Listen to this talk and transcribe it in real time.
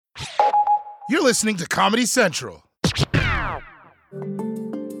You're listening to Comedy Central.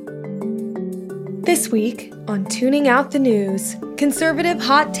 This week on Tuning Out the News, conservative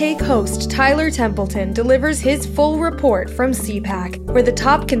hot take host Tyler Templeton delivers his full report from CPAC, where the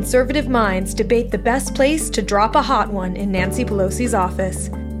top conservative minds debate the best place to drop a hot one in Nancy Pelosi's office.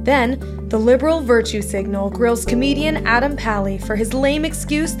 Then, the liberal virtue signal grills comedian Adam Pally for his lame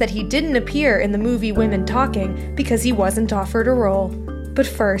excuse that he didn't appear in the movie Women Talking because he wasn't offered a role. But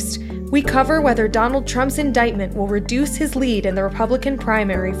first, we cover whether Donald Trump's indictment will reduce his lead in the Republican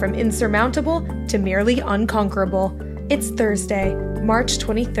primary from insurmountable to merely unconquerable. It's Thursday, March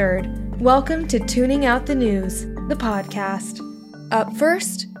 23rd. Welcome to Tuning Out the News, the podcast. Up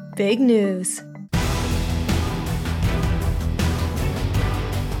first, big news.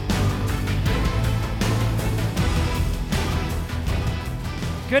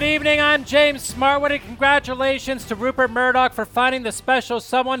 Good evening, I'm James Smartwood, and congratulations to Rupert Murdoch for finding the special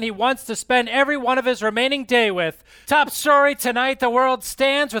someone he wants to spend every one of his remaining day with. Top story tonight, the world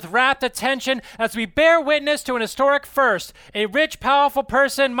stands with rapt attention as we bear witness to an historic first. A rich, powerful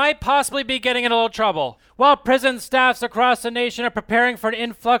person might possibly be getting in a little trouble. While prison staffs across the nation are preparing for an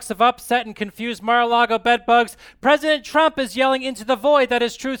influx of upset and confused Mar-a-Lago bedbugs, President Trump is yelling into the void that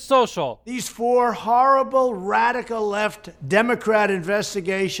is Truth Social. These four horrible, radical left Democrat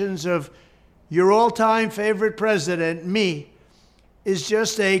investigations of your all-time favorite president, me, is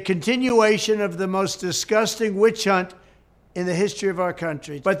just a continuation of the most disgusting witch hunt in the history of our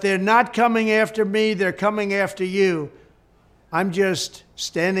country. But they're not coming after me, they're coming after you. I'm just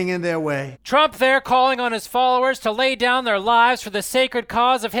standing in their way. Trump there calling on his followers to lay down their lives for the sacred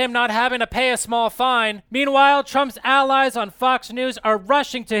cause of him not having to pay a small fine. Meanwhile, Trump's allies on Fox News are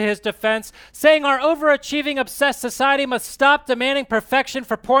rushing to his defense, saying our overachieving, obsessed society must stop demanding perfection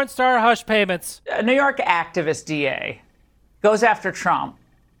for porn star hush payments. A New York activist DA goes after Trump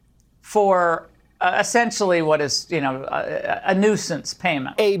for essentially what is, a nuisance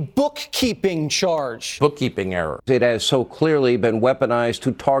payment. A bookkeeping charge. Bookkeeping error. It has so clearly been weaponized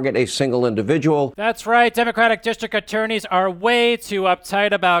to target a single individual. That's right. Democratic district attorneys are way too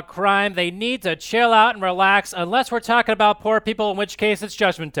uptight about crime. They need to chill out and relax, unless we're talking about poor people, in which case it's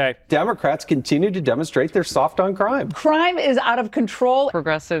Judgment Day. Democrats continue to demonstrate they're soft on crime. Crime is out of control.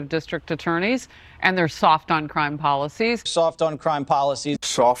 Progressive district attorneys and their soft on crime policies. Soft on crime policies.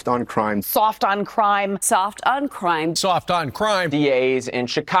 Soft on crime. Soft on crime. Soft on crime. Soft on crime. DAs in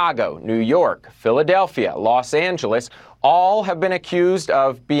Chicago, New York, Philadelphia, Los Angeles all have been accused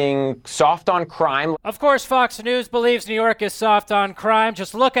of being soft on crime. Of course, Fox News believes New York is soft on crime.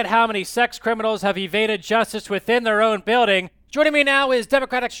 Just look at how many sex criminals have evaded justice within their own building. Joining me now is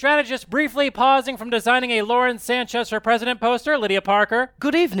Democratic strategist, briefly pausing from designing a Lauren Sanchez for President poster, Lydia Parker.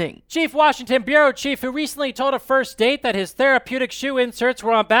 Good evening. Chief Washington Bureau Chief, who recently told a First Date that his therapeutic shoe inserts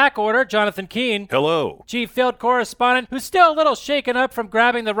were on back order, Jonathan Keene. Hello. Chief Field Correspondent, who's still a little shaken up from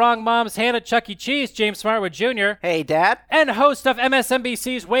grabbing the wrong mom's hand at Chuck E. Cheese, James Smartwood Jr. Hey, Dad. And host of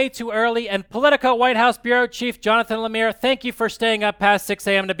MSNBC's Way Too Early and Politico White House Bureau Chief Jonathan Lemire. Thank you for staying up past 6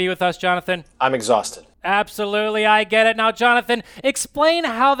 a.m. to be with us, Jonathan. I'm exhausted. Absolutely, I get it. Now, Jonathan, explain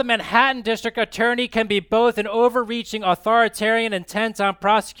how the Manhattan District Attorney can be both an overreaching authoritarian intent on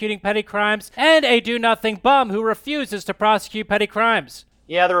prosecuting petty crimes and a do-nothing bum who refuses to prosecute petty crimes.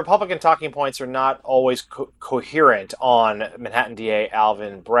 Yeah, the Republican talking points are not always coherent on Manhattan DA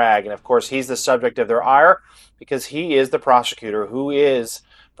Alvin Bragg. And of course, he's the subject of their ire because he is the prosecutor who is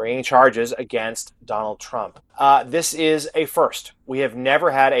bringing charges against Donald Trump. This is a first. We have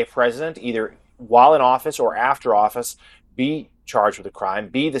never had a president, either while in office or after office, be charged with a crime,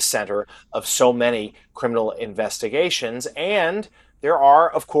 be the center of so many criminal investigations. And there are,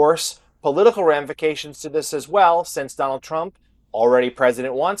 of course, political ramifications to this as well, since Donald Trump, already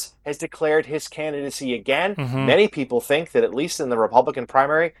president once, has declared his candidacy again. Many people think that, at least in the Republican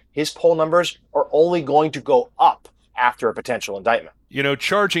primary, his poll numbers are only going to go up after a potential indictment. You know,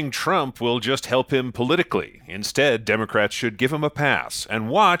 charging Trump will just help him politically. Instead, Democrats should give him a pass and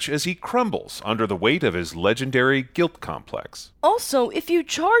watch as he crumbles under the weight of his legendary guilt complex. Also, if you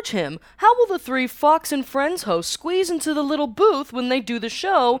charge him, how will the three Fox and Friends hosts squeeze into the little booth when they do the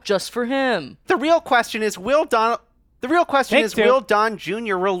show just for him? The real question is, will Don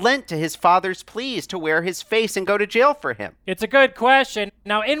Jr. relent to his father's pleas to wear his face and go to jail for him? It's a good question.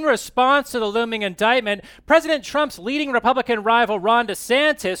 Now, in response to the looming indictment, President Trump's leading Republican rival Ron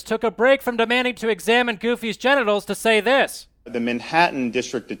DeSantis took a break from demanding to examine Goofy's genitals to say this. The Manhattan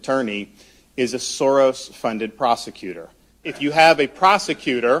District Attorney is a Soros-funded prosecutor. If you have a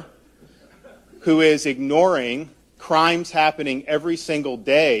prosecutor who is ignoring crimes happening every single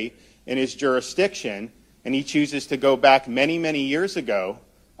day in his jurisdiction, and he chooses to go back many, many years ago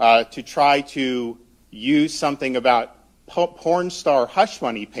to try to use something about porn star hush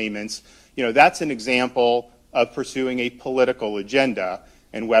money payments, that's an example of pursuing a political agenda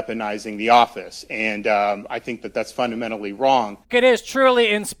and weaponizing the office. And I think that that's fundamentally wrong. It is truly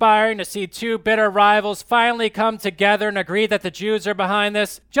inspiring to see two bitter rivals finally come together and agree that the Jews are behind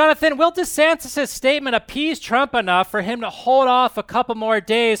this. Jonathan, will DeSantis' statement appease Trump enough for him to hold off a couple more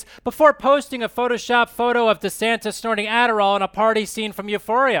days before posting a Photoshop photo of DeSantis snorting Adderall in a party scene from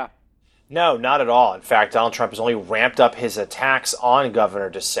Euphoria? No, not at all. In fact, Donald Trump has only ramped up his attacks on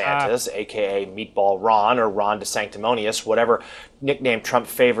Governor DeSantis, a.k.a. Meatball Ron or Ron DeSanctimonious, whatever nickname Trump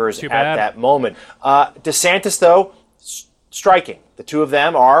favors at that moment. DeSantis, though, striking. The two of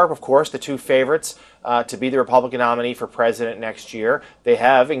them are, of course, the two favorites to be the Republican nominee for president next year. They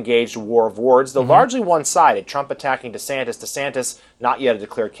have engaged a war of words, though largely one-sided. Trump attacking DeSantis. DeSantis, not yet a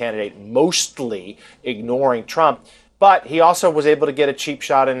declared candidate, mostly ignoring Trump. But he also was able to get a cheap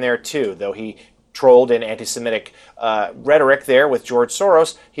shot in there, too. Though he trolled in anti-Semitic rhetoric there with George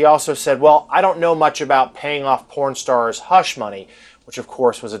Soros, he also said, well, I don't know much about paying off porn stars' hush money, which, of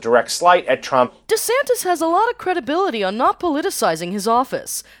course, was a direct slight at Trump. DeSantis has a lot of credibility on not politicizing his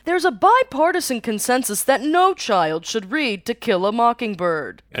office. There's a bipartisan consensus that no child should read To Kill a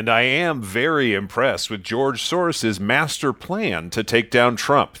Mockingbird. And I am very impressed with George Soros's master plan to take down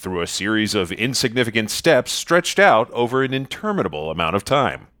Trump through a series of insignificant steps stretched out over an interminable amount of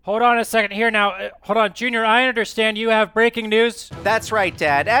time. Hold on a second here now. Hold on, Junior, I understand you have breaking news. That's right,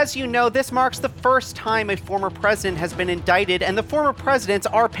 Dad. As you know, this marks the first time a former president has been indicted, and the former presidents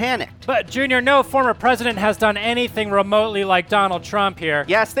are panicked. But, Junior, no former president has done anything remotely like Donald Trump here.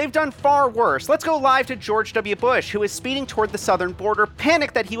 Yes, they've done far worse. Let's go live to George W. Bush, who is speeding toward the southern border,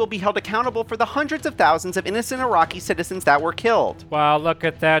 panicked that he will be held accountable for the hundreds of thousands of innocent Iraqi citizens that were killed. Wow, look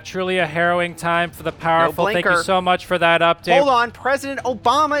at that. Truly a harrowing time for the powerful. No blinker. Thank you so much for that update. Hold on, President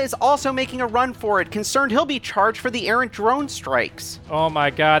Obama is also making a run for it, concerned he'll be charged for the errant drone strikes. Oh my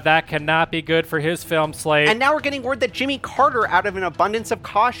God, that cannot be good for his film slate. And now we're getting word that Jimmy Carter, out of an abundance of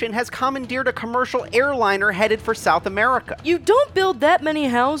caution, has commandeered a commercial airliner headed for South America. You don't build that many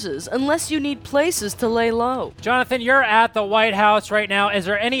houses unless you need places to lay low. Jonathan, you're at the White House right now. Is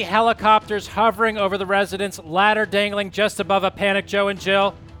there any helicopters hovering over the residence, ladder dangling just above a panicked Joe and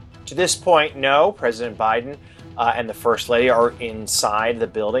Jill? To this point, no. President Biden and the First Lady are inside the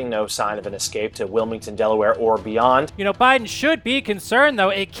building. No sign of an escape to Wilmington, Delaware, or beyond. You know, Biden should be concerned, though.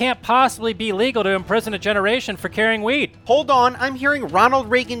 It can't possibly be legal to imprison a generation for carrying weed. Hold on. I'm hearing Ronald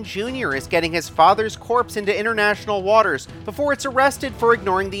Reagan Jr. is getting his father's corpse into international waters before it's arrested for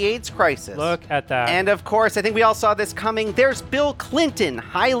ignoring the AIDS crisis. Look at that. And, of course, I think we all saw this coming. There's Bill Clinton,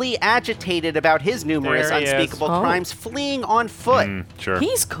 highly agitated about his numerous unspeakable crimes, fleeing on foot. Sure.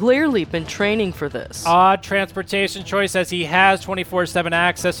 He's clearly been training for this. Odd transportation choice, as he has 24/7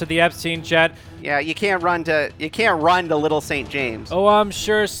 access to the Epstein jet. Yeah, you can't run to Little St. James. Oh, I'm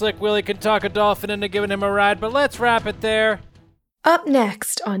sure Slick Willie can talk a dolphin into giving him a ride, but let's wrap it there. Up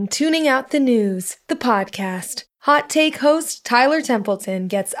next on Tuning Out the News, the podcast, Hot Take host Tyler Templeton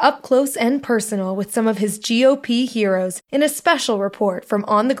gets up close and personal with some of his GOP heroes in a special report from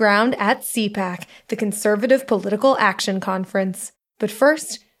on the ground at CPAC, the Conservative Political Action Conference. But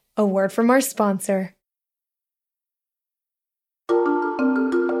first, a word from our sponsor.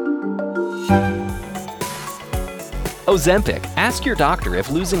 Ozempic. Ask your doctor if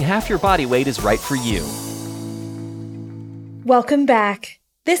losing half your body weight is right for you. Welcome back.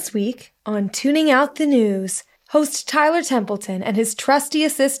 This week on Tuning Out the News, host Tyler Templeton and his trusty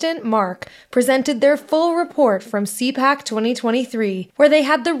assistant, Mark, presented their full report from CPAC 2023, where they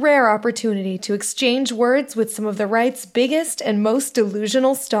had the rare opportunity to exchange words with some of the right's biggest and most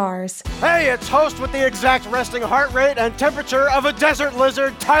delusional stars. Hey, it's host with the exact resting heart rate and temperature of a desert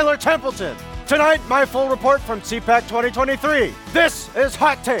lizard, Tyler Templeton. Tonight, my full report from CPAC 2023. This is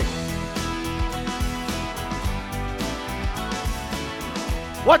Hot Take.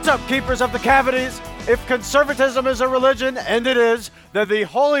 What's up, keepers of the cavities? If conservatism is a religion, and it is, then the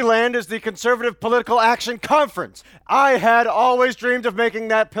Holy Land is the Conservative Political Action Conference. I had always dreamed of making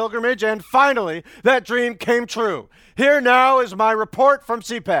that pilgrimage, and finally, that dream came true. Here now is my report from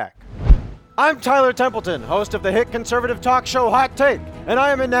CPAC. I'm Tyler Templeton, host of the hit conservative talk show Hot Take, and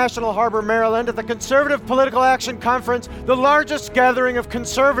I am in National Harbor, Maryland at the Conservative Political Action Conference, the largest gathering of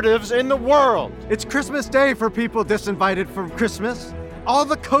conservatives in the world. It's Christmas Day for people disinvited from Christmas. All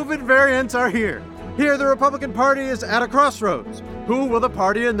the COVID variants are here. Here, the Republican Party is at a crossroads. Who will the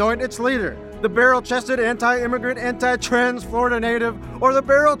party anoint its leader? The barrel-chested anti-immigrant, anti-trans Florida native, or the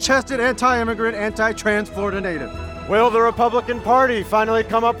barrel-chested anti-immigrant, anti-trans Florida native? Will the Republican Party finally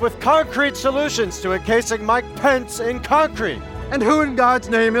come up with concrete solutions to encasing Mike Pence in concrete? And who in God's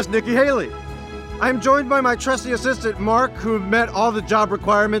name is Nikki Haley? I'm joined by my trusty assistant, Mark, who met all the job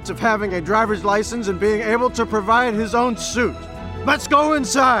requirements of having a driver's license and being able to provide his own suit. Let's go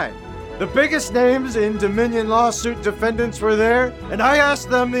inside. The biggest names in Dominion lawsuit defendants were there, and I asked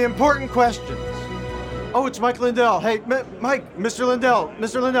them the important questions. Oh, it's Mike Lindell. Hey, Mr.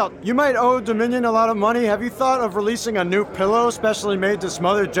 Lindell, you might owe Dominion a lot of money. Have you thought of releasing a new pillow specially made to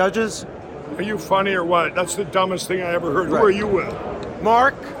smother judges? Are you funny or what? That's the dumbest thing I ever heard. Right. Who are you with?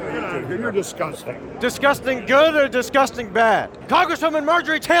 Mark? Get out of here. You're disgusting. Disgusting good or disgusting bad? Congresswoman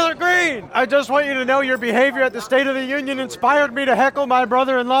Marjorie Taylor Greene! I just want you to know your behavior at the State of the Union inspired me to heckle my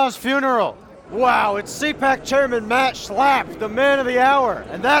brother-in-law's funeral. Wow, it's CPAC Chairman Matt Schlapp, the man of the hour.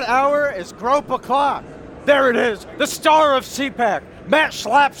 And that hour is grope o'clock. There it is, the star of CPAC, Matt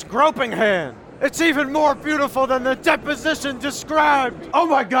Schlapp's groping hand. It's even more beautiful than the deposition described. Oh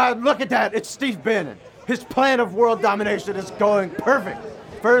my God, look at that, it's Steve Bannon. His plan of world domination is going perfect.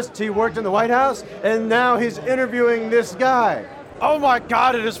 First, he worked in the White House, and now he's interviewing this guy. Oh my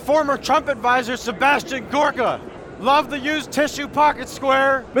God, it is former Trump advisor Sebastian Gorka. Love the used tissue pocket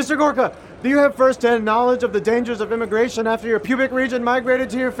square. Mr. Gorka, do you have first-hand knowledge of the dangers of immigration after your pubic region migrated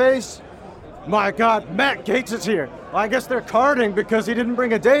to your face? My God, Matt Gaetz is here. Well, I guess they're carding because he didn't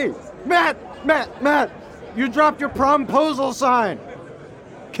bring a date. Matt, you dropped your promposal sign.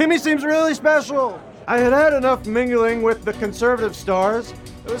 Kimmy seems really special. I had enough mingling with the conservative stars.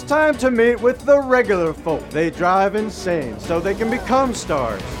 It was time to meet with the regular folk. They drive insane so they can become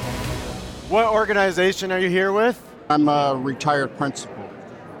stars. What organization are you here with? I'm a retired principal.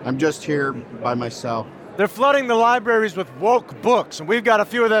 I'm just here by myself. They're flooding the libraries with woke books, and we've got a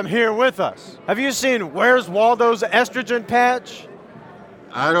few of them here with us. Have you seen Where's Waldo's estrogen patch?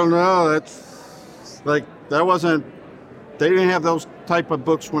 I don't know. They didn't have those type of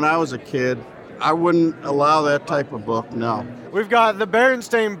books when I was a kid. I wouldn't allow that type of book, no. We've got the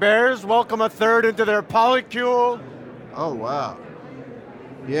Berenstain Bears welcome a third into their polycule. Oh, wow.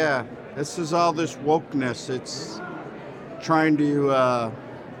 Yeah, this is all this wokeness. It's trying to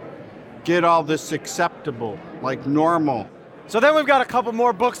get all this acceptable, like normal. So then we've got a couple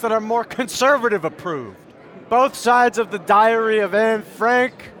more books that are more conservative approved. Both Sides of the Diary of Anne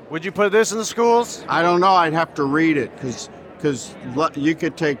Frank. Would you put this in the schools? I don't know. I'd have to read it because you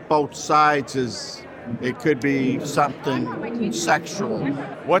could take both sides as it could be something sexual.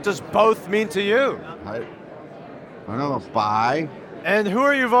 What does both mean to you? I don't know, bi. And who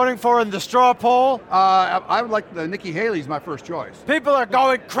are you voting for in the straw poll? I would like Nikki Haley's my first choice. People are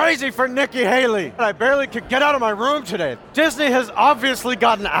going crazy for Nikki Haley. I barely could get out of my room today. Disney has obviously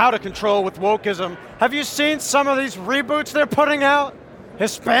gotten out of control with wokeism. Have you seen some of these reboots they're putting out?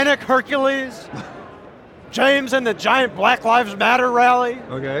 Hispanic Hercules? James and the Giant Black Lives Matter rally?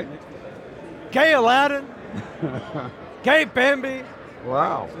 Okay. Gay Aladdin? Gay Bambi?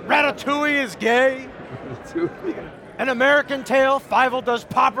 Wow. Ratatouille is gay? An American Tale, Fievel Does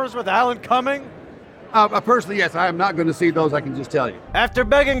Poppers with Alan Cumming? Personally, yes, I am not going to see those, I can just tell you. After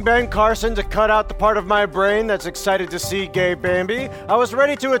begging Ben Carson to cut out the part of my brain that's excited to see Gay Bambi, I was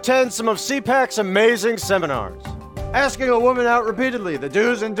ready to attend some of CPAC's amazing seminars. Asking a woman out repeatedly, the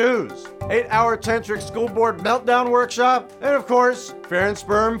do's and do's. 8-hour tantric school board meltdown workshop, and of course, Fair and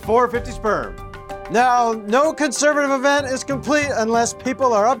Sperm 450 Sperm. Now, no conservative event is complete unless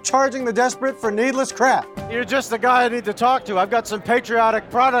people are upcharging the desperate for needless crap. You're just the guy I need to talk to. I've got some patriotic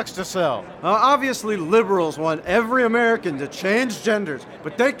products to sell. Obviously, liberals want every American to change genders,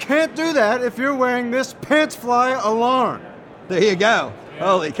 but they can't do that if you're wearing this Pantsfly alarm. There you go.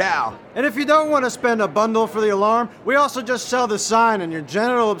 Holy cow. And if you don't want to spend a bundle for the alarm, we also just sell the sign and your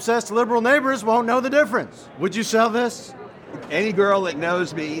genital-obsessed liberal neighbors won't know the difference. Would you sell this? Any girl that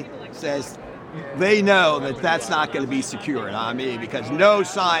knows me says they know that that's not going to be secure, not me, because no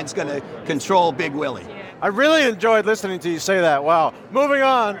sign's going to control Big Willie. I really enjoyed listening to you say that. Wow. Moving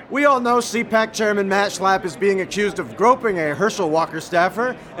on. We all know CPAC Chairman Matt Schlapp is being accused of groping a Herschel Walker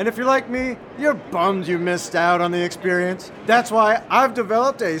staffer, and if you're like me, you're bummed you missed out on the experience. That's why I've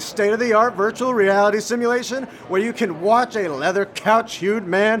developed a state-of-the-art virtual reality simulation where you can watch a leather couch-hued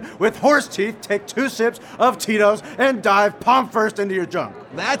man with horse teeth take 2 sips of Tito's and dive palm first into your junk.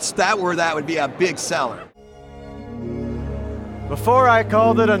 That would be a big seller. Before I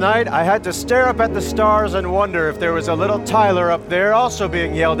called it a night, I had to stare up at the stars and wonder if there was a little Tyler up there also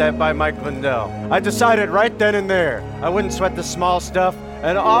being yelled at by Mike Lindell. I decided right then and there I wouldn't sweat the small stuff,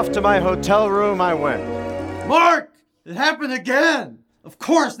 and off to my hotel room I went. Mark! It happened again! Of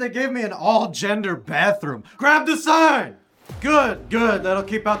course, they gave me an all-gender bathroom. Grab the sign! Good. That'll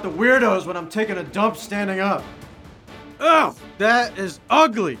keep out the weirdos when I'm taking a dump standing up. Ugh! That is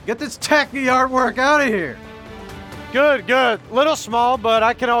ugly! Get this tacky artwork out of here! Good, good. Little small, but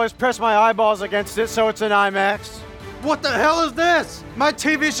I can always press my eyeballs against it so it's an IMAX. What the hell is this? My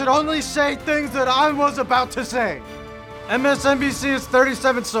TV should only say things that I was about to say. MSNBC is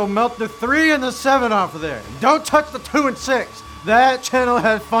 37, so melt the 3 and the 7 off of there. Don't touch the 2 and 6. That channel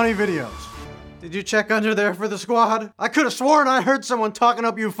had funny videos. Did you check under there for the squad? I could have sworn I heard someone talking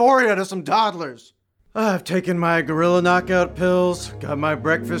up Euphoria to some toddlers. I've taken my gorilla knockout pills, got my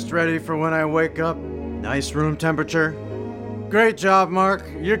breakfast ready for when I wake up. Nice room temperature. Great job, Mark.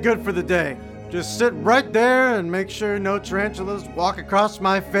 You're good for the day. Just sit right there and make sure no tarantulas walk across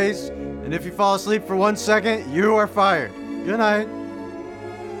my face. And if you fall asleep for 1 second, you are fired. Good night.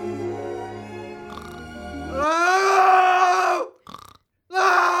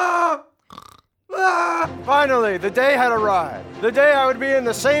 Finally, the day had arrived. The day I would be in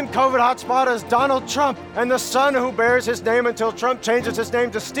the same COVID hotspot as Donald Trump and the son who bears his name until Trump changes his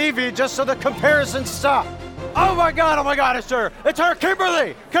name to Stevie just so the comparisons stop. Oh my God, it's her. It's her,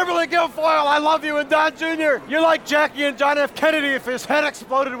 Kimberly. Kimberly Guilfoyle, I love you, and Don Jr. You're like Jackie and John F. Kennedy if his head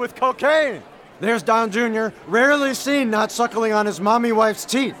exploded with cocaine. There's Don Jr., rarely seen not suckling on his mommy wife's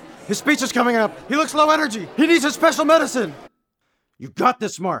teeth. His speech is coming up. He looks low energy. He needs his special medicine. You got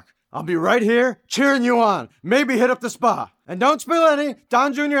this, Mark. I'll be right here, cheering you on. Maybe hit up the spa. And don't spill any.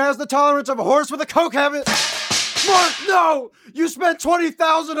 Don Jr. has the tolerance of a horse with a coke habit. Mark, no! You spent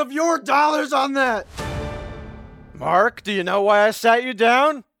 20,000 of your dollars on that. Mark, do you know why I sat you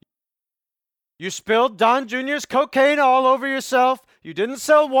down? You spilled Don Jr.'s cocaine all over yourself. You didn't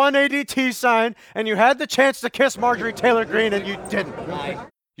sell one ADT sign, and you had the chance to kiss Marjorie Taylor Greene, and you didn't.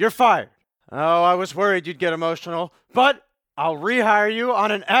 You're fired. Oh, I was worried you'd get emotional, but I'll rehire you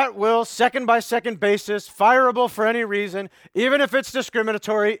on an at-will, second-by-second basis, fireable for any reason, even if it's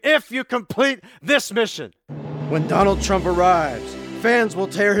discriminatory, if you complete this mission. When Donald Trump arrives, fans will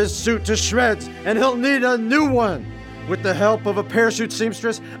tear his suit to shreds, and he'll need a new one. With the help of a parachute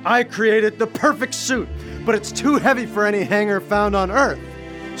seamstress, I created the perfect suit, but it's too heavy for any hanger found on Earth.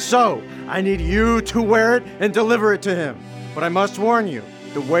 So, I need you to wear it and deliver it to him. But I must warn you,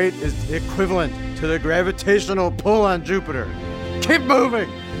 the weight is equivalent to the gravitational pull on Jupiter. Keep moving!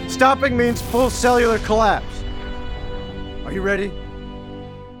 Stopping means full cellular collapse. Are you ready?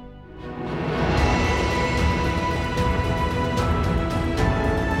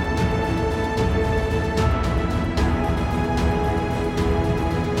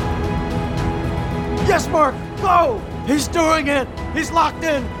 Yes, Mark! Go! He's doing it! He's locked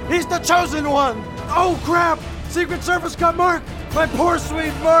in! He's the chosen one! Oh, crap! Secret Service got Mark! My poor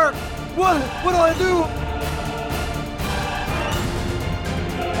sweet Mark! What do I do?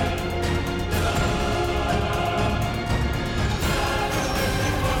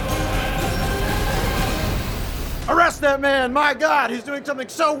 Arrest that man! My God, he's doing something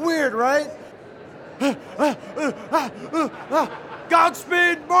so weird, right?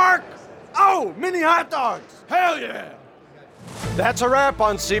 Godspeed, Mark! Oh, mini hot dogs! Hell yeah! That's a wrap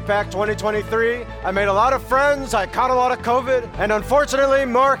on CPAC 2023. I made a lot of friends, I caught a lot of COVID, and unfortunately,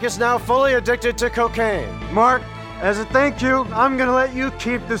 Mark is now fully addicted to cocaine. Mark, as a thank you, I'm gonna let you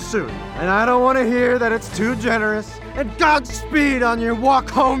keep the suit. And I don't want to hear that it's too generous. And Godspeed on your walk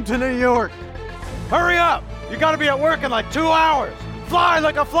home to New York. Hurry up! You gotta be at work in like 2 hours. Fly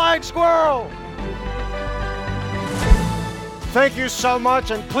like a flying squirrel! Thank you so much,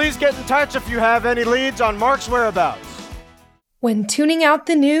 and please get in touch if you have any leads on Mark's whereabouts. When Tuning Out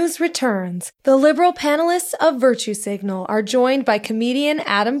the News returns, the liberal panelists of Virtue Signal are joined by comedian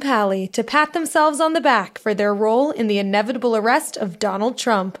Adam Pally to pat themselves on the back for their role in the inevitable arrest of Donald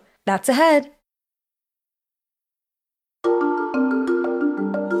Trump. That's ahead.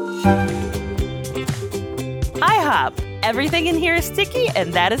 IHOP. Everything in here is sticky,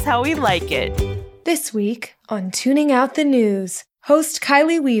 and that is how we like it. This week on Tuning Out the News, host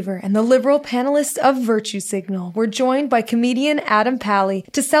Kylie Weaver and the liberal panelists of Virtue Signal were joined by comedian Adam Pally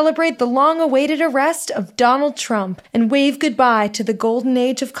to celebrate the long-awaited arrest of Donald Trump and wave goodbye to the golden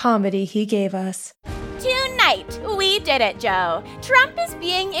age of comedy he gave us. Tonight, we did it, Joe. Trump is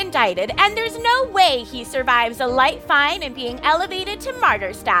being indicted, and there's no way he survives a light fine and being elevated to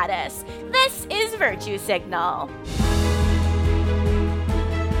martyr status. This is Virtue Signal.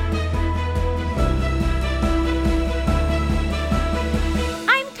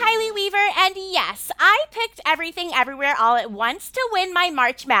 And yes, I picked Everything Everywhere All at Once to win my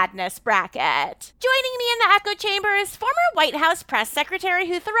March Madness bracket. Joining me in the echo chamber is former White House press secretary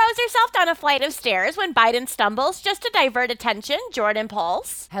who throws herself down a flight of stairs when Biden stumbles just to divert attention, Jordan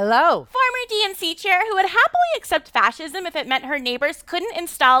Pulse. Hello. Former DNC chair who would happily accept fascism if it meant her neighbors couldn't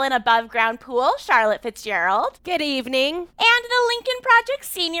install an above-ground pool, Charlotte Fitzgerald. Good evening. And the Lincoln Project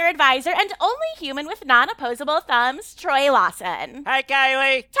senior advisor and only human with non-opposable thumbs, Troy Lawson. Hi,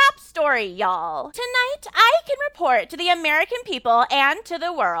 Kylie. Top story, y'all. Tonight, I can report to the American people and to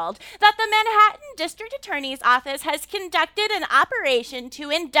the world that the Manhattan District Attorney's Office has conducted an operation to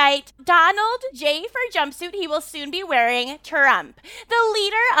indict Donald J. for jumpsuit he will soon be wearing, Trump, the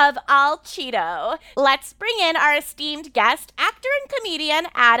leader of Al Cheeto. Let's bring in our esteemed guest, actor and comedian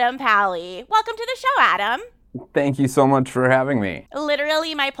Adam Pally. Welcome to the show, Adam. Thank you so much for having me.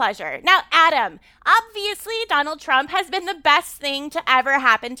 Literally my pleasure. Now, Adam, obviously Donald Trump has been the best thing to ever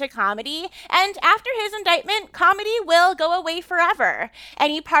happen to comedy, and after his indictment, comedy will go away forever.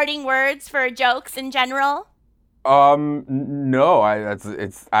 Any parting words for jokes in general? No, I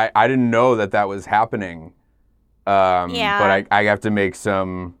didn't know that was happening. Yeah. But I have to make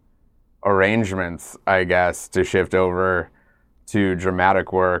some arrangements, I guess, to shift over to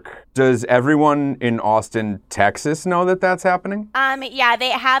dramatic work. Does everyone in Austin, Texas know that that's happening? Yeah, they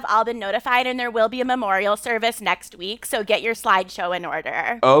have all been notified, and there will be a memorial service next week, so get your slideshow in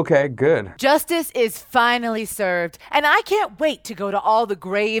order. Okay, good. Justice is finally served, and I can't wait to go to all the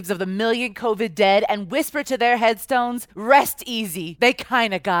graves of the million COVID dead and whisper to their headstones, rest easy, they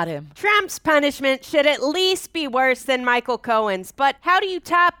kinda got him. Trump's punishment should at least be worse than Michael Cohen's, but how do you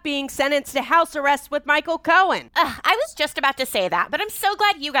top being sentenced to house arrest with Michael Cohen? I was just about to say that, but I'm so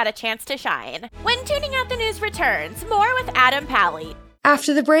glad you got a chance to shine. When Tuning Out the News returns, more with Adam Pally.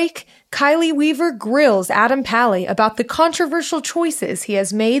 After the break, Kylie Weaver grills Adam Pally about the controversial choices he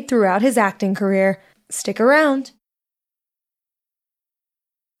has made throughout his acting career. Stick around.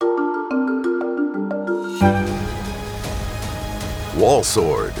 Wall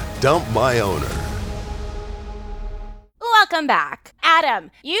Sword, Dump My Owner. Welcome back.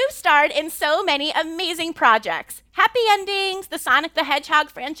 Adam, you've starred in so many amazing projects. Happy Endings, the Sonic the Hedgehog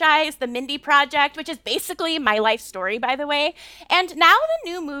franchise, the Mindy Project, which is basically my life story, by the way, and now the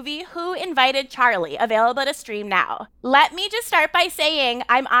new movie, Who Invited Charlie, available to stream now. Let me just start by saying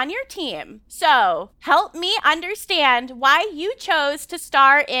I'm on your team. So, help me understand why you chose to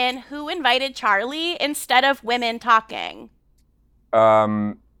star in Who Invited Charlie instead of Women Talking.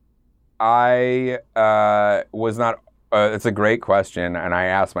 I was not... it's a great question, and I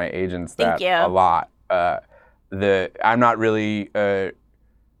ask my agents that a lot. I'm not really.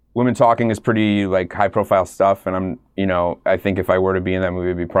 Women Talking is pretty high-profile stuff, and I think if I were to be in that movie,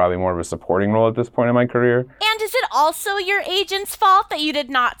 it'd be probably more of a supporting role at this point in my career. And is it also your agent's fault that you did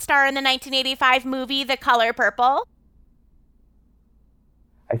not star in the 1985 movie The Color Purple?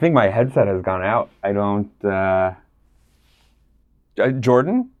 I think my headset has gone out. I don't.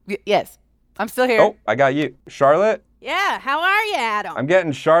 Jordan? Yes, I'm still here. Oh, I got you, Charlotte. Yeah, how are you, Adam? I'm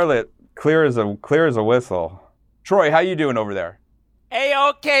getting Charlotte clear as a whistle. Troy, how you doing over there? Hey,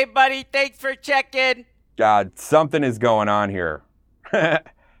 okay, buddy. Thanks for checking. God, something is going on here. Okay,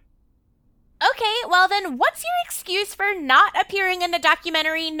 well then, what's your excuse for not appearing in the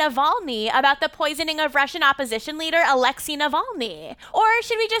documentary Navalny about the poisoning of Russian opposition leader Alexei Navalny? Or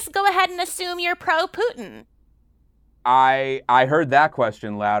should we just go ahead and assume you're pro-Putin? I heard that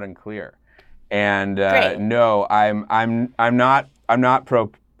question loud and clear. And no, I'm not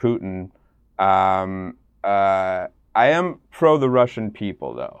pro Putin. I am pro the Russian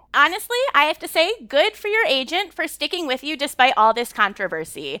people, though. Honestly, I have to say, good for your agent for sticking with you despite all this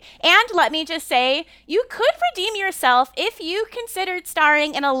controversy. And let me just say, you could redeem yourself if you considered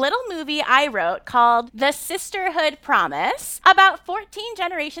starring in a little movie I wrote called The Sisterhood Promise, about 14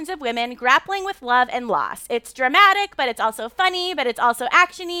 generations of women grappling with love and loss. It's dramatic, but it's also funny, but it's also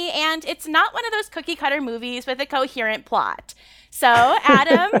actiony, and it's not one of those cookie-cutter movies with a coherent plot. So,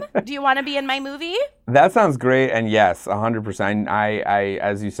 Adam, do you want to be in my movie? That sounds great, and yes, 100%. I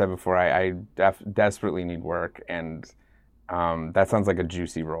as you said before, I desperately need work, and that sounds like a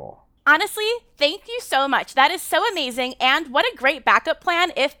juicy role. Honestly, thank you so much. That is so amazing, and what a great backup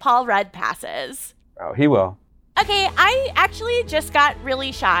plan if Paul Rudd passes. Oh, he will. Okay, I actually just got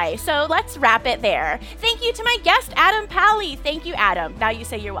really shy, so let's wrap it there. Thank you to my guest, Adam Pally. Thank you, Adam. Now you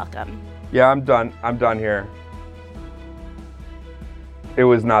say you're welcome. Yeah, I'm done. I'm done here. It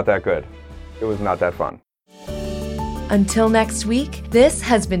was not that good. It was not that fun. Until next week, this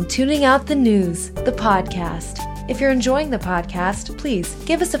has been Tuning Out the News, the podcast. If you're enjoying the podcast, please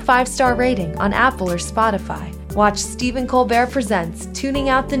give us a 5-star rating on Apple or Spotify. Watch Stephen Colbert Presents Tuning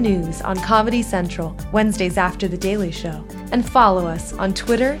Out the News on Comedy Central, Wednesdays after The Daily Show. And follow us on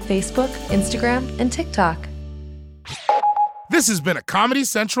Twitter, Facebook, Instagram, and TikTok. This has been a Comedy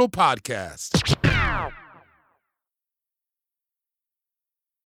Central podcast.